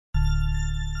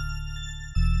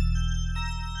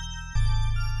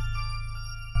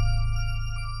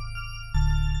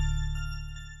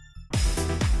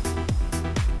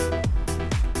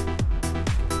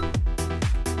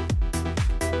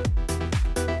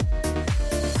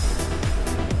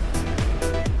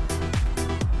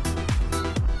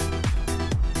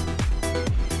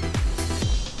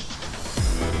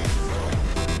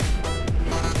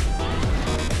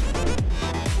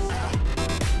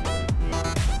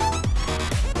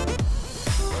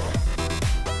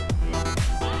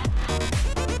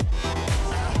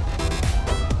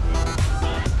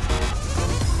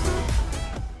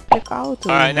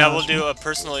Alright, now we'll do a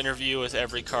personal interview with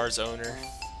every car's owner.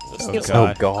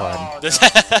 Oh god. This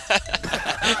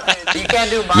You can't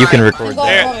do mine. You can record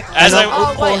there, that. as I...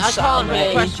 wait, I can't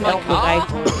request my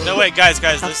car. No, wait, guys,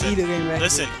 listen.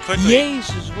 Listen, quickly.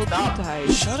 Jezus, wat doet hij?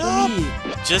 Shut up!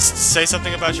 Just say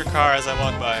something about your car as I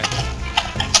walk by.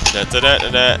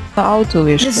 De auto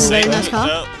is Say,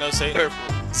 gestolen. no, say.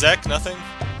 Zek, nothing?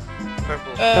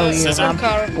 Purple. Scissor?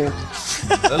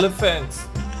 Elephant.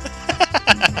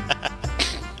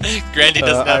 Grandy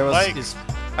does not like.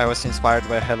 I was inspired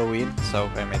by Halloween, so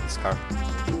I made this car.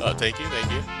 Oh, thank you.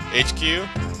 HQ?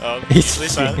 Oh,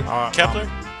 please Kepler?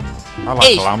 I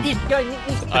like lamp.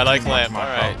 I like lamp,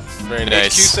 alright. Very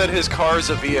nice. HQ said his car is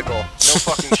a vehicle. No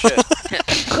fucking shit.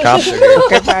 Cops are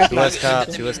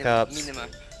here. US cops.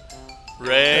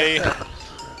 Ray.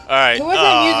 Alright,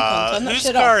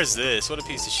 whose car is this? What a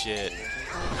piece of shit.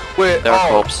 Wait, Dark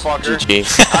oh, Hopes. fucker. GG.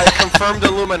 I confirmed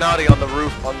Illuminati on the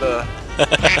roof, on the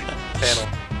panel.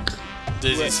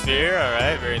 Dizzy Sphere,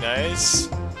 alright, very nice.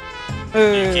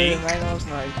 Hey, that was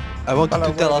nice. I want you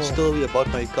to tell a story about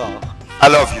my car. I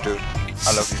love you, dude.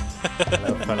 I love you.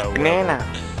 Banana.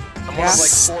 I'm one of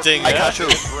like 4 Sting, I got you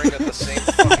ring at the same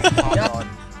fucking pop on.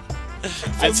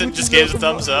 Vincent just gave us a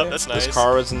thumbs up, that's nice. This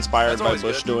car was inspired That's by always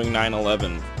Bush good. doing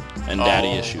 9/11 and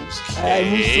daddy issues.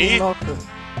 Okay.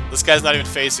 This guy's not even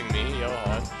facing me, yo,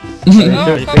 on.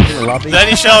 Lobby? Then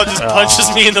he shall just punches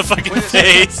me in the fucking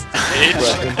face.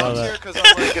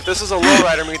 Like, if this is a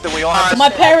lowrider meet, then we all have to... My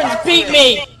parents beat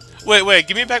me! Wait,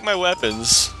 give me back my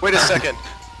weapons. Wait a second.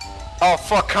 Oh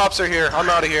fuck, cops are here. I'm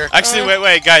out of here. Actually,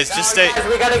 wait, guys, just stay.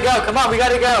 We gotta go. Come on, we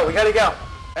gotta go.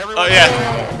 Oh yeah.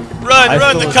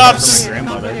 Run, the cops!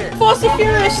 Fast and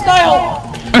Furious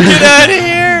style! Get out of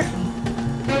here!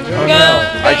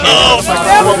 Oh,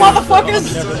 grandma motherfuckers!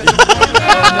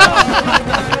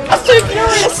 Fast and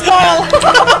Furious style!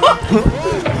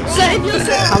 Save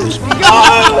yourself! Go!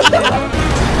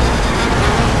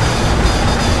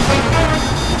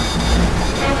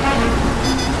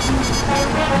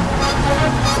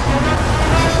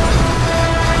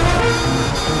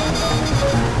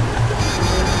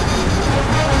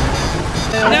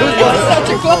 Such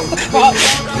a clusterfuck!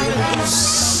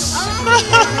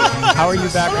 How are you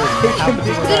backwards?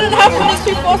 Didn't happen, it's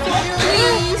too fast and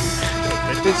furious!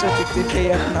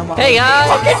 Hey guys!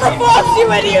 Fucking reverse, you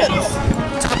idiots!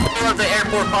 Top floor of the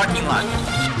airport parking lot.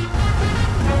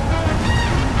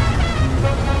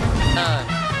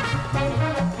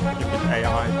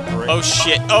 Oh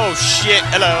shit,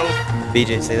 hello.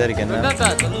 BJ, say that again now.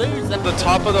 The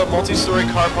top of the multi-story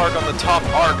car park on the top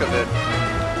arc of it.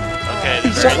 Okay,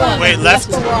 wait, the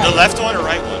left one or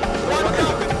right one?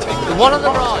 The one on the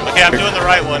right. Okay, I'm doing the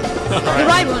right one. The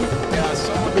right one.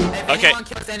 If Okay. anyone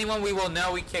kills anyone, we will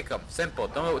know we kick them. Simple.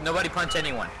 Don't nobody punch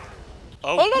anyone.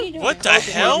 Oh, what the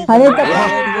hell?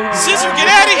 Scissor, get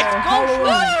out of here!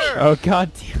 Oh god.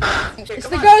 It's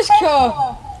the ghost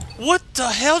car! What the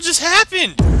hell just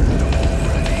happened?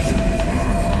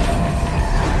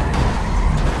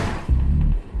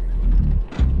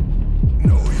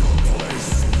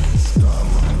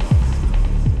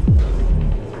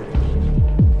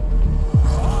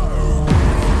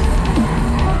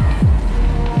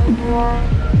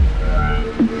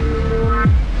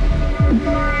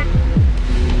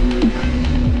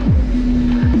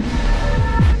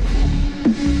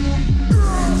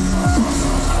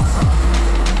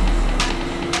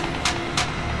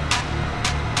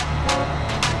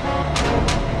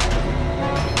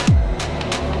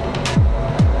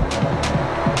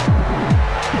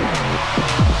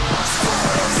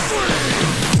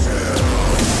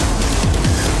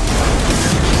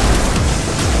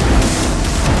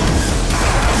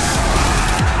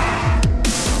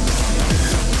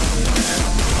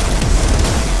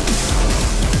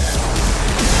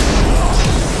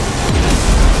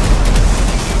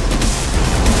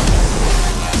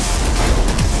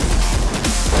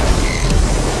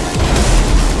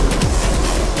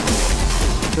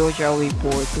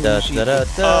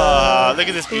 Look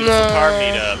at this beautiful car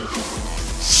meetup.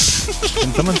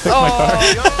 Can someone fix my car?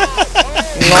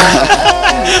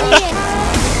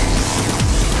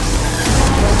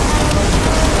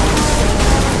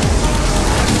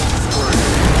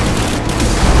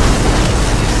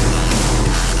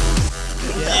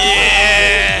 Yeah!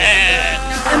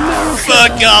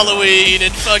 Fuck Halloween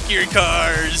and fuck your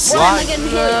cars. Why?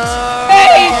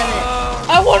 Hey!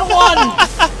 I want one!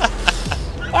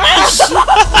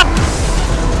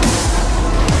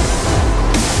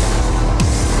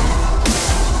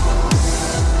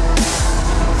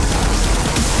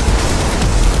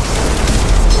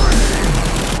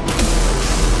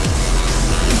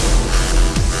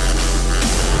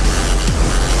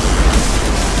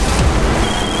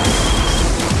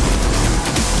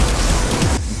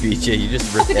 BJ, you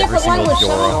just ripped It's a every different single language, so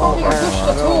door I'm off. not fucking pushed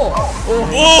at all. Whoa!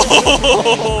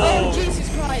 Oh, Jesus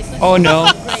Christ. Oh no.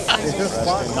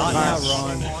 Not now,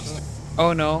 Ron.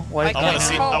 Oh no. Why I want to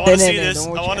see. I want to see this. I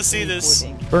want to see this.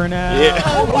 Burn out. Yeah.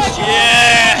 Oh my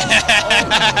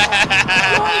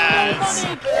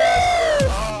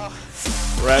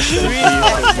Rest in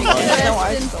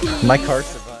peace. My car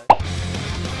survived.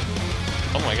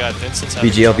 Oh my God, Vincent's having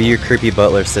BJ, I'll be trouble. your creepy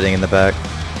butler sitting in the back.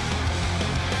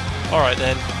 All right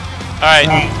then. All right.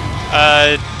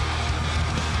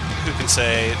 Who can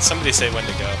say? Somebody say when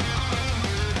to go.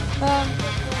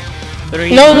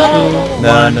 3, No, 2, no, no, no,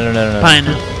 No, no, no, no, no. Fine.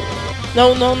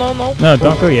 No, no, no, no. No,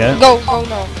 don't go yet. Go, go,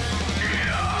 no.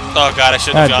 Oh God, I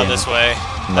shouldn't have God gone damn this way. I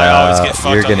always Nah, get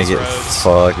fucked you're on gonna these get roads.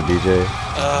 fucked, BJ.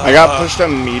 I got pushed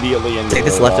immediately into Take the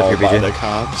this left up wall here, by BJ. the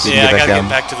cops. You Yeah, I can get gotta back get down.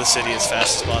 back to the city as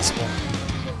fast as possible.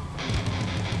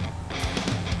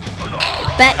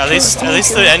 At least the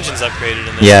engine's upgraded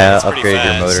in this. Yeah, It's pretty upgrade your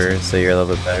fast. motor so you're a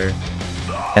little bit better.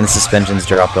 And the suspension's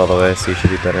dropped all the way, so you should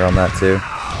be better on that too.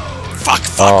 Fuck!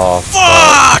 Fuck! Oh,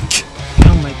 fuck!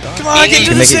 Oh my god. Come on, get You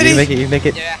to can the make it, you city! can make it, you can make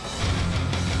it.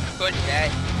 Good day.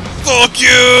 Fuck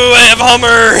you! I have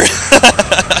Hummer!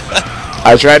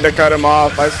 I tried to cut him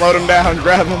off. I slowed him down.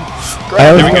 Grab him.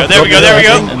 There we go, there we go, there we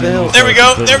go! And then There we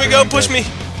go, there we go, push me!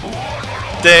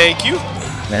 Thank you!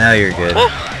 Now you're good.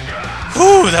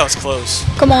 Whew, that was close.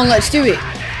 Come on, let's do it.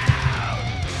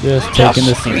 Just taking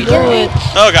the seat. Do it.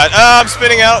 Oh God, I'm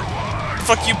spinning out!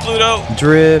 Fuck you, Pluto!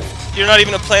 Drift. You're not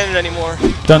even a planet anymore.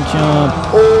 Don't jump.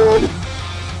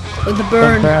 With the Don't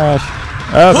burn. crash.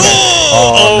 Okay.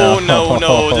 Oh, no,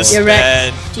 no, this is You're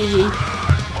bad. wrecked. GG.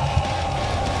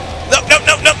 No, no,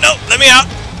 no, no, no, let me out!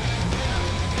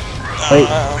 Wait.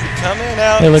 Coming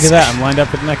out. Hey, look at that. I'm lined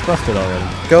up with the next busted already.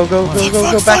 Go, go, go,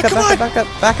 go, go. Fuck, Back up, fuck, back up,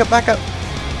 back up, back up, back up.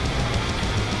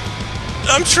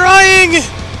 I'm trying!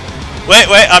 Wait,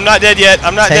 wait, I'm not dead yet.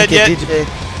 I'm not Tank dead it, yet.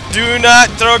 DJ. Do not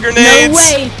throw grenades. No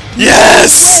way.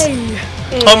 Yes!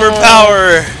 Hummer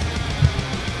power.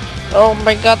 Oh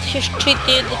my God, he's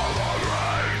cheated.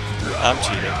 I'm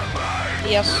cheating.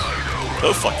 Yes.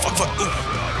 Oh fuck, fuck, fuck. Ooh.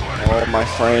 Oh, my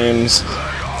frames.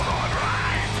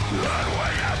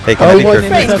 Hey, can Oh, I be what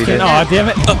perfect, interception? BJ? Aw, damn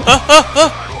it.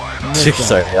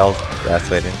 Sorry, I'll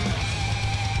wait it.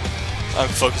 I'm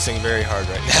focusing very hard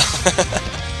right now.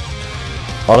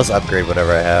 I'll just upgrade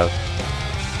whatever I have.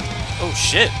 Oh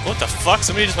shit, what the fuck?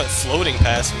 Somebody just went floating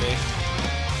past me.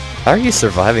 How are you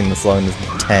surviving this long in this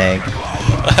tank?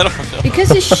 I don't know. Because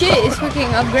his shit is fucking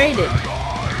upgraded.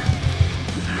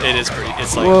 It is pretty,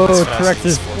 it's like, Whoa, as fast correct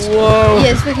as this. sports. Whoa.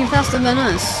 Yeah, it's fucking faster than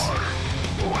us.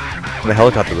 The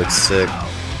helicopter looks sick. Oh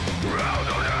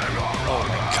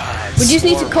my God. We just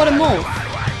need to cut him off.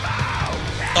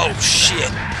 Oh shit.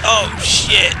 Oh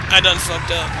shit. I done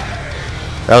fucked up.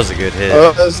 That was a good hit.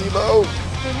 Zemo.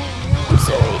 I'm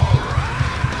sorry.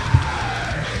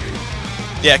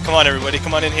 Yeah, come on everybody,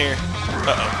 come on in here.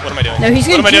 Uh-oh, what am I doing? No, he's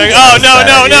What gonna am I doing? juke Oh us. no,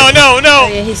 no, no, no, Oh no!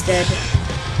 yeah, he's dead.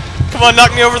 Come on,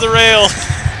 knock me over the rail.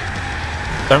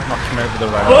 Don't knock him over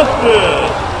the right.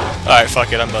 Alright,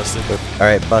 fuck it, I'm busted.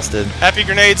 Alright, busted. Happy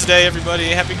Grenades Day, everybody.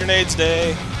 Happy Grenades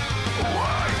Day.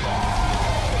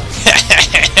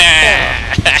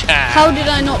 How did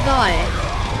I not die?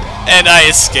 And I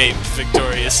escaped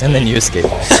victoriously. And then you escape.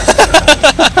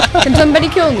 Can somebody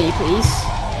kill me, please?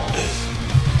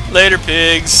 Later,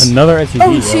 pigs. Another SUV.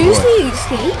 Oh, boy. seriously?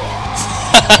 Escape?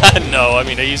 No, I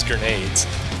mean, I use grenades.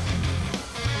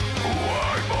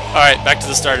 Alright, back to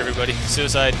the start, everybody.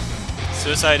 Suicide.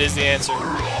 Suicide is the answer.